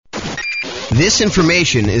This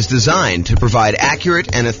information is designed to provide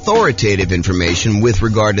accurate and authoritative information with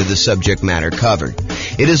regard to the subject matter covered.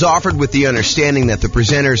 It is offered with the understanding that the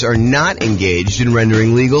presenters are not engaged in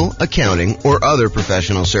rendering legal, accounting, or other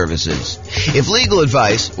professional services. If legal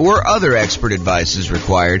advice or other expert advice is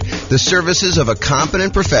required, the services of a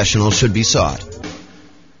competent professional should be sought.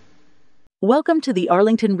 Welcome to the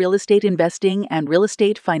Arlington Real Estate Investing and Real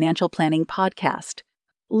Estate Financial Planning Podcast.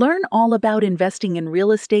 Learn all about investing in real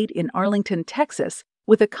estate in Arlington, Texas,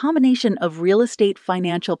 with a combination of real estate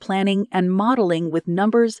financial planning and modeling with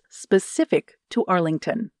numbers specific to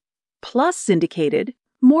Arlington. Plus syndicated,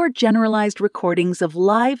 more generalized recordings of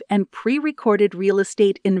live and pre-recorded real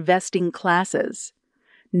estate investing classes.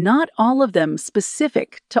 Not all of them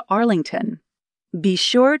specific to Arlington. Be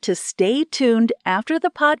sure to stay tuned after the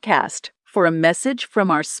podcast for a message from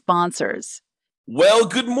our sponsors. Well,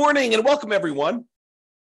 good morning and welcome, everyone.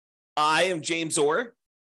 I am James Orr,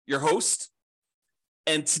 your host,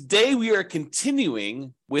 and today we are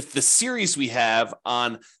continuing with the series we have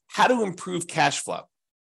on how to improve cash flow.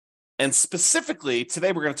 And specifically,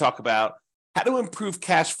 today we're going to talk about how to improve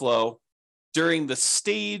cash flow during the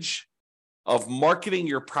stage of marketing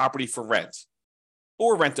your property for rent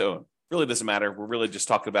or rent to own. Really doesn't matter. We're really just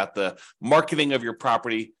talking about the marketing of your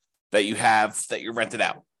property that you have that you're rented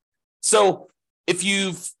out. So if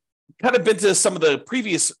you've kind of been to some of the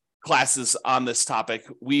previous classes on this topic,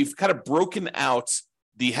 we've kind of broken out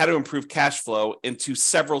the how to improve cash flow into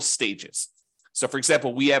several stages. So for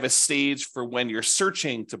example, we have a stage for when you're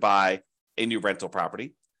searching to buy a new rental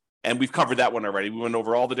property. And we've covered that one already. We went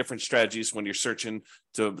over all the different strategies when you're searching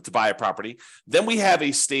to buy a property. Then we have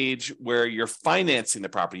a stage where you're financing the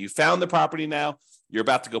property. You found the property now, you're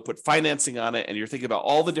about to go put financing on it, and you're thinking about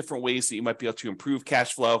all the different ways that you might be able to improve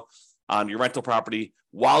cash flow on your rental property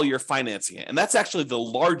while you're financing it. And that's actually the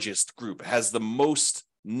largest group. It has the most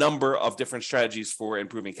number of different strategies for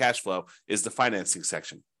improving cash flow is the financing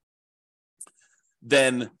section.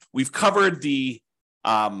 Then we've covered the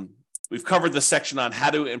section on how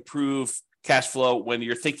to improve cash flow when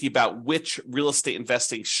you're thinking about which real estate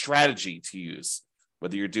investing strategy to use,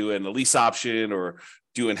 whether you're doing a lease option or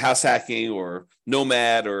doing house hacking or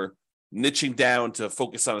nomad or niching down to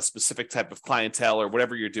focus on a specific type of clientele or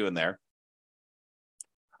whatever you're doing there.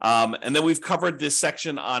 And then we've covered this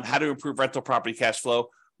section on how to improve rental property cash flow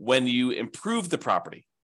when you improve the property,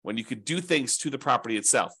 when you could do things to the property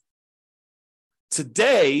itself.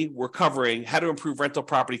 Today, we're covering how to improve rental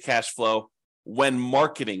property cash flow when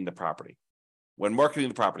marketing the property.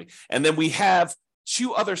 And then we have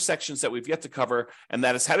two other sections that we've yet to cover, and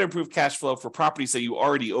that is how to improve cash flow for properties that you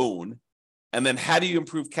already own, and then how do you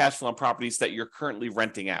improve cash flow on properties that you're currently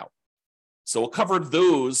renting out. So we'll cover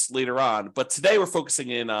those later on, but today we're focusing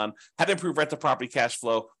in on how to improve rental property cash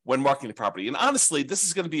flow when marketing the property. And honestly, this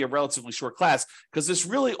is going to be a relatively short class because there's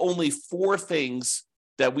really only 4 things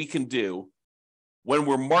that we can do when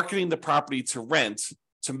we're marketing the property to rent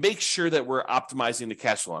to make sure that we're optimizing the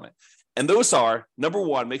cash flow on it. And those are, number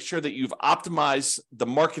 1, make sure that you've optimized the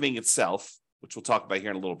marketing itself, which we'll talk about here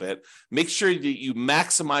in a little bit. Make sure that you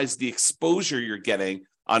maximize the exposure you're getting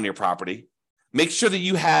on your property. Make sure that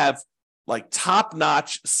you have like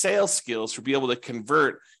top-notch sales skills to be able to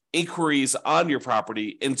convert inquiries on your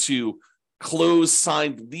property into closed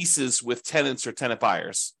signed leases with tenants or tenant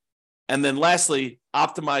buyers. And then lastly,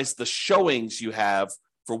 optimize the showings you have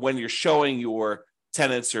for when you're showing your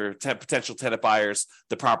tenants or potential tenant buyers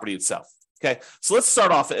the property itself. Okay, so let's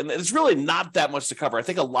start off, and there's really not that much to cover. I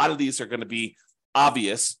think a lot of these are going to be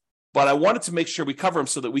obvious, but I wanted to make sure we cover them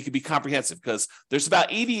so that we could be comprehensive because there's about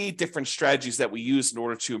 88 different strategies that we use in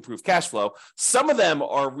order to improve cash flow. Some of them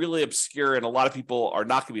are really obscure and a lot of people are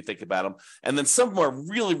not going to be thinking about them. And then some of them are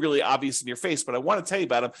really, really obvious in your face, but I want to tell you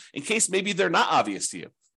about them in case maybe they're not obvious to you,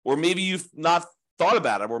 or maybe you've not thought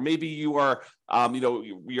about them, or maybe you are,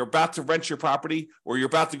 you're about to rent your property or you're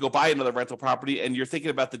about to go buy another rental property and you're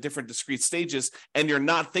thinking about the different discrete stages and you're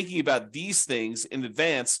not thinking about these things in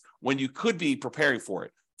advance when you could be preparing for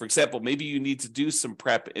it. For example, maybe you need to do some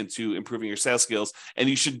prep into improving your sales skills, and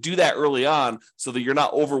you should do that early on so that you're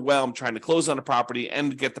not overwhelmed trying to close on a property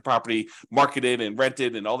and get the property marketed and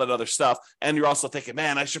rented and all that other stuff. And you're also thinking,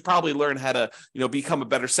 man, I should probably learn how to, become a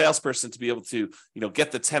better salesperson to be able to,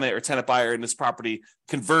 get the tenant or tenant buyer in this property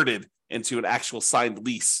converted into an actual signed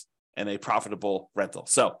lease and a profitable rental.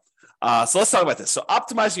 So let's talk about this. So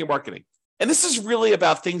optimizing your marketing. And this is really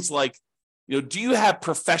about things like, do you have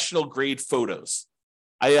professional grade photos?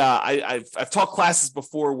 I've taught classes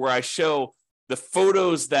before where I show the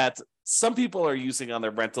photos that some people are using on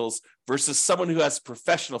their rentals versus someone who has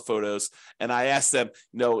professional photos. And I ask them,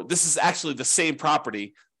 this is actually the same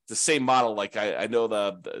property. the same model. Like I know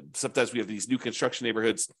sometimes we have these new construction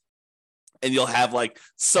neighborhoods, and you'll have like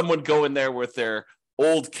someone go in there with their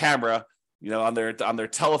old camera, on their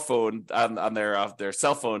telephone, on their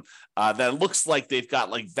cell phone, that looks like they've got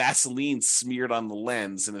like Vaseline smeared on the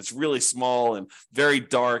lens, and it's really small and very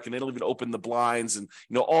dark, and they don't even open the blinds, and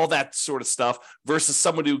all that sort of stuff. Versus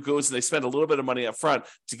someone who goes and they spend a little bit of money up front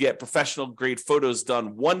to get professional grade photos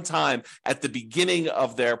done one time at the beginning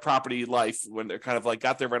of their property life, when they're kind of like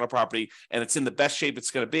got their rental property and it's in the best shape it's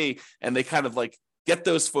going to be, and they kind of like get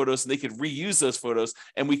those photos and they can reuse those photos,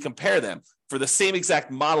 and we compare them for the same exact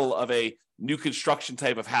model of a new construction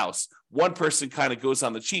type of house. One person kind of goes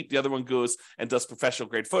on the cheap, the other one goes and does professional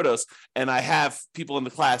grade photos. And I have people in the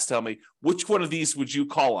class tell me, which one of these would you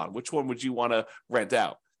call on? Which one would you want to rent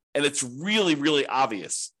out? And it's really, really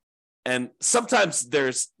obvious. And sometimes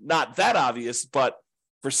there's not that obvious, but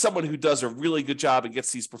for someone who does a really good job and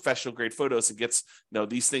gets these professional grade photos and gets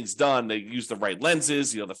these things done, they use the right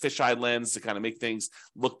lenses, the fisheye lens to kind of make things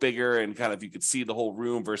look bigger, and kind of you could see the whole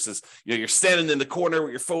room versus you're standing in the corner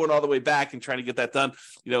with your phone all the way back and trying to get that done.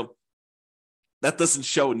 That doesn't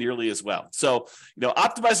show nearly as well. So,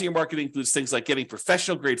 optimizing your marketing includes things like getting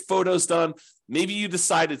professional grade photos done. Maybe you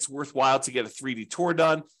decide it's worthwhile to get a 3D tour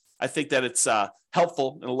done. I think that it's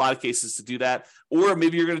helpful in a lot of cases to do that. Or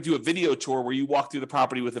maybe you're going to do a video tour where you walk through the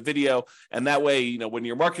property with a video. And that way, when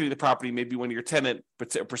you're marketing the property, maybe when your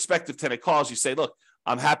prospective tenant calls, you say, look,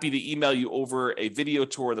 I'm happy to email you over a video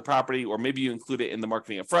tour of the property, or maybe you include it in the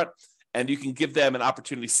marketing up front, and you can give them an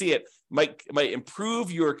opportunity to see it. Might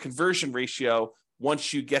improve your conversion ratio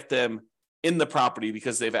once you get them in the property,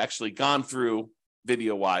 because they've actually gone through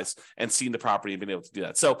video-wise and seen the property and been able to do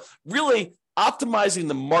that. So really, optimizing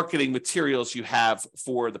the marketing materials you have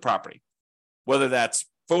for the property, whether that's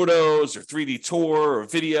photos or 3D tour or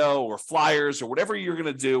video or flyers or whatever you're going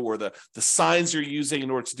to do, or the signs you're using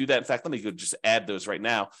in order to do that. In fact, let me go just add those right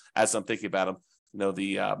now as I'm thinking about them.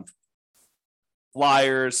 The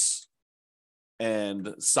flyers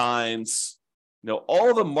and signs,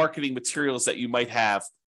 all the marketing materials that you might have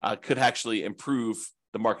could actually improve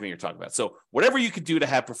the marketing you're talking about. So whatever you could do to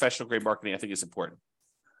have professional grade marketing, I think is important.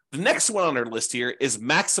 The next one on our list here is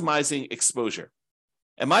maximizing exposure.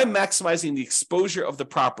 Am I maximizing the exposure of the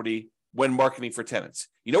property when marketing for tenants?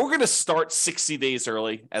 We're going to start 60 days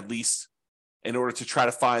early, at least, in order to try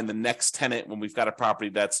to find the next tenant when we've got a property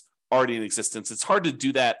that's already in existence. It's hard to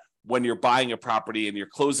do that when you're buying a property and you're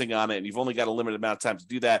closing on it, and you've only got a limited amount of time to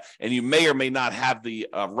do that, and you may or may not have the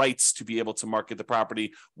rights to be able to market the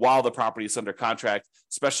property while the property is under contract,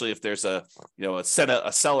 especially if there's a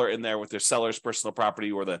seller in there with their seller's personal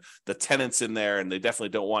property, or the tenants in there, and they definitely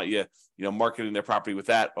don't want you marketing their property with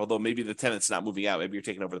that, although maybe the tenant's not moving out, maybe you're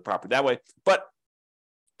taking over the property that way. But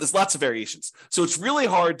there's lots of variations. So it's really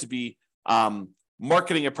hard to be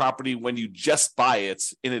marketing a property when you just buy it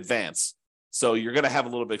in advance. So you're going to have a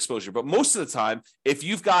little bit of exposure. But most of the time, if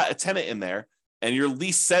you've got a tenant in there and your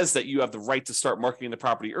lease says that you have the right to start marketing the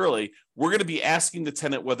property early, we're going to be asking the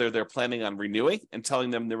tenant whether they're planning on renewing and telling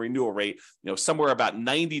them the renewal rate, somewhere about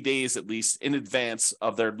 90 days at least in advance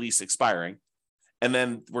of their lease expiring. And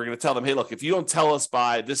then we're going to tell them, hey, look, if you don't tell us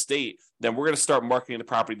by this date, then we're going to start marketing the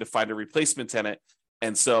property to find a replacement tenant.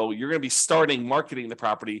 And so you're going to be starting marketing the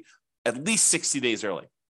property at least 60 days early.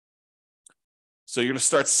 So you're going to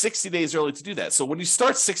start 60 days early to do that. So when you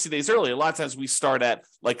start 60 days early, a lot of times we start at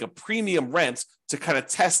like a premium rent to kind of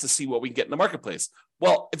test to see what we can get in the marketplace.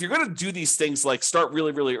 Well, if you're going to do these things like start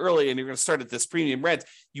really, really early and you're going to start at this premium rent,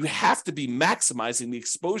 you have to be maximizing the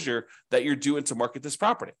exposure that you're doing to market this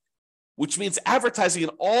property, which means advertising in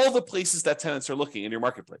all the places that tenants are looking in your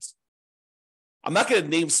marketplace. I'm not going to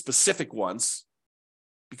name specific ones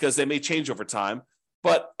because they may change over time.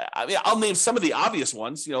 But I mean, I'll name some of the obvious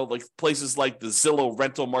ones, like places like the Zillow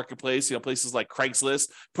rental marketplace, places like Craigslist,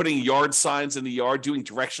 putting yard signs in the yard, doing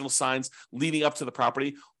directional signs leading up to the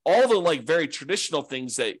property, all the like very traditional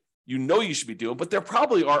things that you should be doing. But there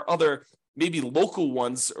probably are other maybe local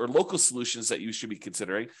ones or local solutions that you should be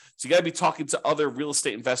considering. So you got to be talking to other real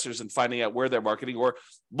estate investors and finding out where they're marketing, or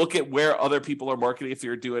look at where other people are marketing. If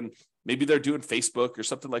maybe they're doing Facebook or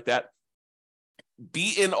something like that.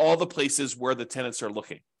 Be in all the places where the tenants are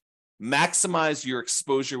looking. Maximize your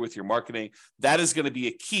exposure with your marketing. That is going to be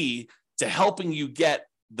a key to helping you get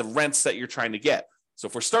the rents that you're trying to get. So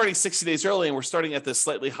if we're starting 60 days early and we're starting at this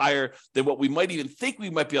slightly higher than what we might even think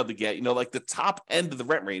we might be able to get, like the top end of the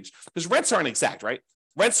rent range, because rents aren't exact, right?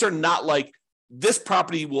 Rents are not like this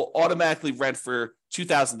property will automatically rent for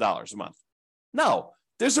 $2,000 a month. No,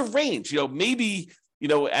 there's a range. Maybe,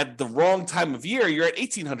 at the wrong time of year, you're at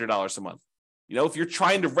 $1,800 a month. If you're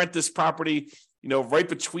trying to rent this property, right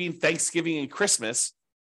between Thanksgiving and Christmas,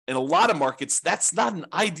 in a lot of markets, that's not an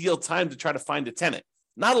ideal time to try to find a tenant.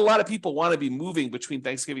 Not a lot of people want to be moving between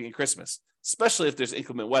Thanksgiving and Christmas, especially if there's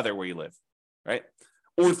inclement weather where you live, right?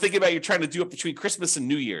 Or think about you're trying to do it between Christmas and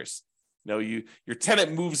New Year's. Your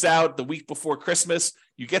tenant moves out the week before Christmas,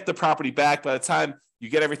 you get the property back. By the time you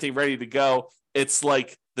get everything ready to go, it's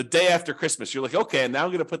like the day after Christmas. You're like, okay, now I'm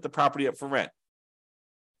going to put the property up for rent.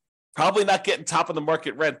 Probably not getting top of the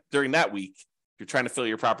market rent during that week. You're trying to fill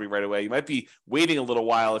your property right away. You might be waiting a little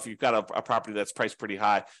while if you've got a property that's priced pretty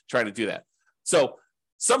high, trying to do that. So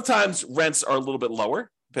sometimes rents are a little bit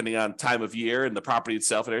lower, depending on time of year and the property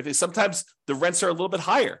itself and everything. Sometimes the rents are a little bit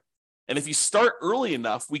higher. And if you start early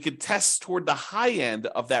enough, we could test toward the high end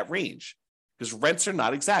of that range, because rents are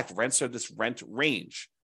not exact. Rents are this rent range.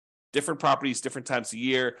 Different properties, different times of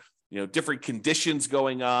year, different conditions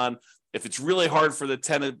going on. If it's really hard for the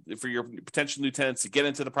tenant, for your potential new tenants to get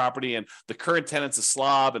into the property, and the current tenant's a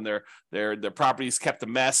slob, and their property's kept a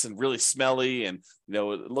mess and really smelly, and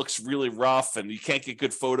it looks really rough, and you can't get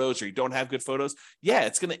good photos, or you don't have good photos,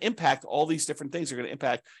 it's going to impact all these different things. Are going to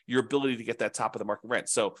impact your ability to get that top of the market rent.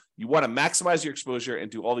 So you want to maximize your exposure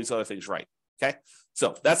and do all these other things right. Okay,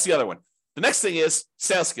 so that's the other one. The next thing is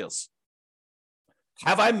sales skills.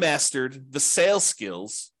 Have I mastered the sales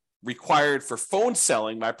skills required for phone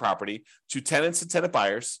selling my property to tenants and tenant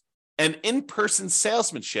buyers, and in-person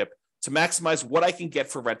salesmanship to maximize what I can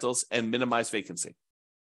get for rentals and minimize vacancy?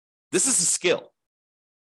 This is a skill.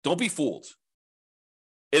 Don't be fooled.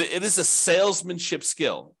 It is a salesmanship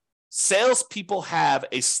skill. Salespeople have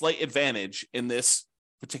a slight advantage in this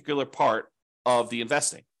particular part of the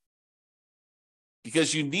investing,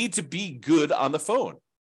 because you need to be good on the phone.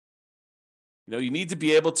 You need to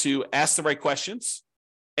be able to ask the right questions,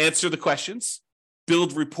 answer the questions,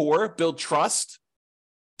 build rapport, build trust,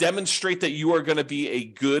 demonstrate that you are going to be a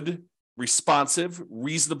good, responsive,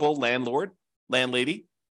 reasonable landlord, landlady.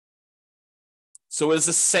 So it's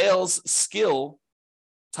a sales skill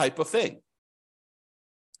type of thing.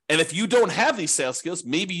 And if you don't have these sales skills,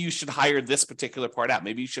 maybe you should hire this particular part out.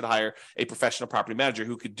 Maybe you should hire a professional property manager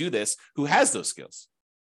who could do this, who has those skills.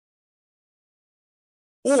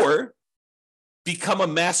 Or become a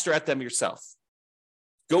master at them yourself.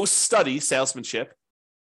 Go study salesmanship.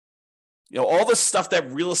 All the stuff that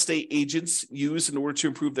real estate agents use in order to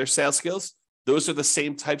improve their sales skills, those are the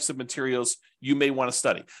same types of materials you may want to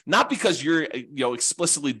study. Not because you're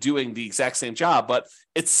explicitly doing the exact same job, but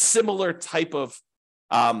it's similar type of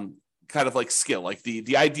kind of like skill, like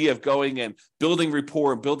the idea of going and building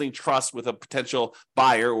rapport and building trust with a potential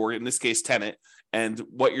buyer, or in this case, tenant, and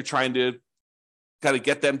what you're trying to kind of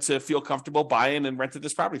get them to feel comfortable buying and renting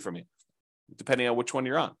this property from you, depending on which one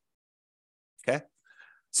you're on. Okay.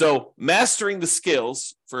 So mastering the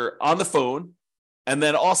skills for on the phone, and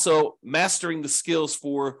then also mastering the skills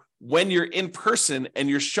for when you're in person and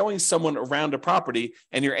you're showing someone around a property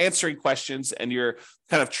and you're answering questions and you're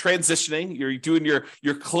kind of transitioning, you're doing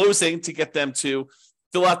your closing to get them to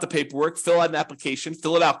fill out the paperwork, fill out an application,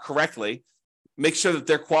 fill it out correctly, make sure that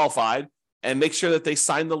they're qualified, and make sure that they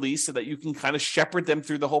sign the lease so that you can kind of shepherd them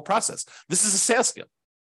through the whole process. This is a sales skill.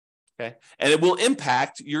 Okay. And it will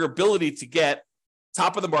impact your ability to get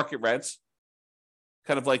top of the market rent,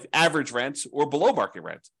 kind of like average rent, or below market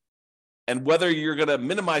rent, and whether you're going to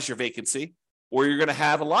minimize your vacancy or you're going to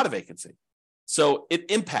have a lot of vacancy. So it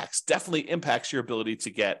definitely impacts your ability to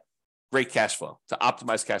get great cash flow, to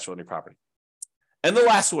optimize cash flow on your property. And the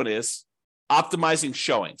last one is optimizing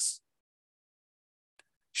showings.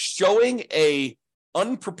 Showing a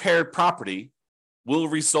unprepared property will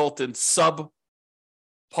result in subpar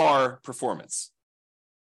performance.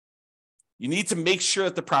 You need to make sure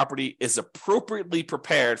that the property is appropriately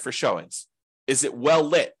prepared for showings. Is it well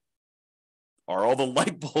lit? Are all the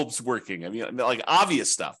light bulbs working? I mean, like obvious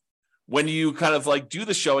stuff. When you kind of like do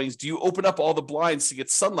the showings, do you open up all the blinds to get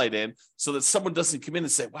sunlight in so that someone doesn't come in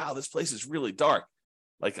and say, wow, this place is really dark?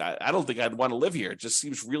 Like, I don't think I'd want to live here. It just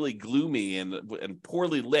seems really gloomy and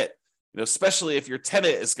poorly lit, especially if your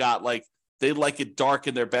tenant has got they like it dark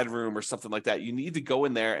in their bedroom or something like that. You need to go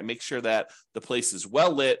in there and make sure that the place is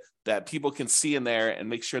well lit, that people can see in there, and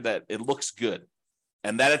make sure that it looks good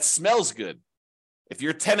and that it smells good. If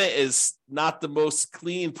your tenant is not the most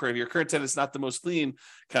clean, if your current tenant is not the most clean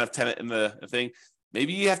kind of tenant in the thing,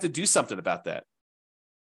 maybe you have to do something about that.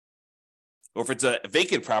 Or if it's a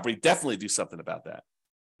vacant property, definitely do something about that.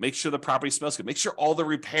 Make sure the property smells good. Make sure all the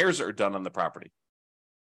repairs are done on the property.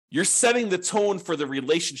 You're setting the tone for the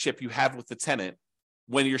relationship you have with the tenant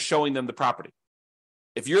when you're showing them the property.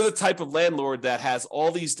 If you're the type of landlord that has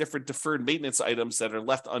all these different deferred maintenance items that are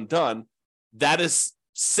left undone, that is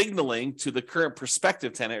signaling to the current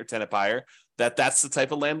prospective tenant or tenant buyer that that's the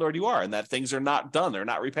type of landlord you are and that things are not done, they're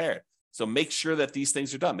not repaired. So make sure that these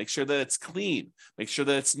things are done. Make sure that it's clean. Make sure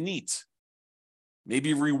that it's neat.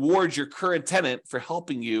 Maybe reward your current tenant for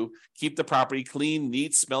helping you keep the property clean,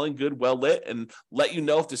 neat, smelling good, well lit, and let you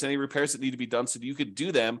know if there's any repairs that need to be done so that you could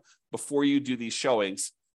do them before you do these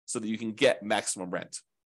showings so that you can get maximum rent.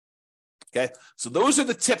 Okay, so those are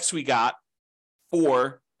the tips we got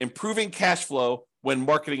for improving cash flow when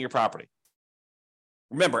marketing your property.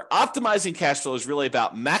 Remember, optimizing cash flow is really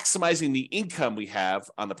about maximizing the income we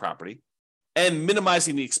have on the property and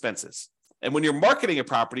minimizing the expenses. And when you're marketing a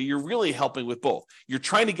property, you're really helping with both. You're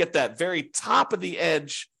trying to get that very top of the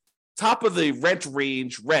edge, top of the rent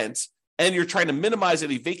range rent, and you're trying to minimize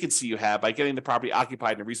any vacancy you have by getting the property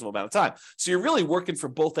occupied in a reasonable amount of time. So you're really working for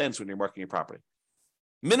both ends when you're marketing your property.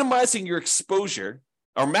 Minimizing your exposure,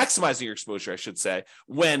 or maximizing your exposure, I should say,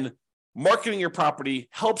 when marketing your property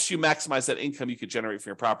helps you maximize that income you could generate from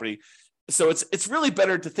your property. So it's really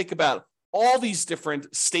better to think about all these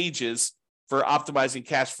different stages for optimizing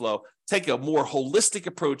cash flow. Take a more holistic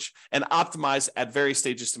approach and optimize at various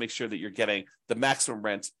stages to make sure that you're getting the maximum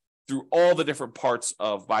rent through all the different parts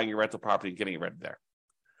of buying your rental property and getting it rented there.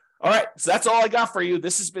 All right, so that's all I got for you.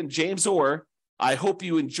 This has been James Orr. I hope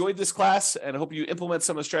you enjoyed this class and I hope you implement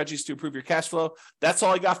some of the strategies to improve your cash flow. That's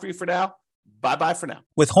all I got for you for now. Bye-bye for now.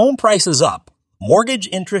 With home prices up, mortgage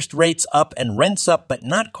interest rates up, and rents up, but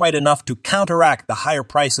not quite enough to counteract the higher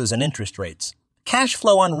prices and interest rates, cash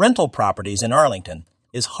flow on rental properties in Arlington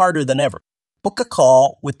is harder than ever. Book a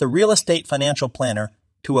call with the Real Estate Financial Planner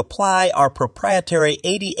to apply our proprietary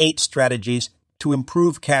 88 strategies to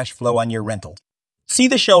improve cash flow on your rentals. See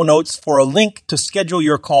the show notes for a link to schedule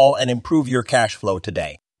your call and improve your cash flow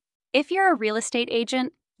today. If you're a real estate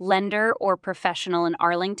agent, lender, or professional in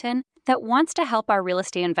Arlington that wants to help our real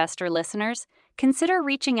estate investor listeners, consider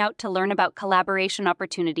reaching out to learn about collaboration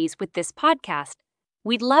opportunities with this podcast.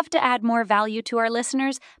 We'd love to add more value to our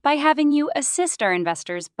listeners by having you assist our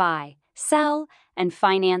investors buy, sell, and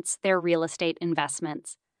finance their real estate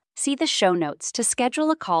investments. See the show notes to schedule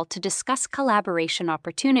a call to discuss collaboration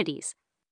opportunities.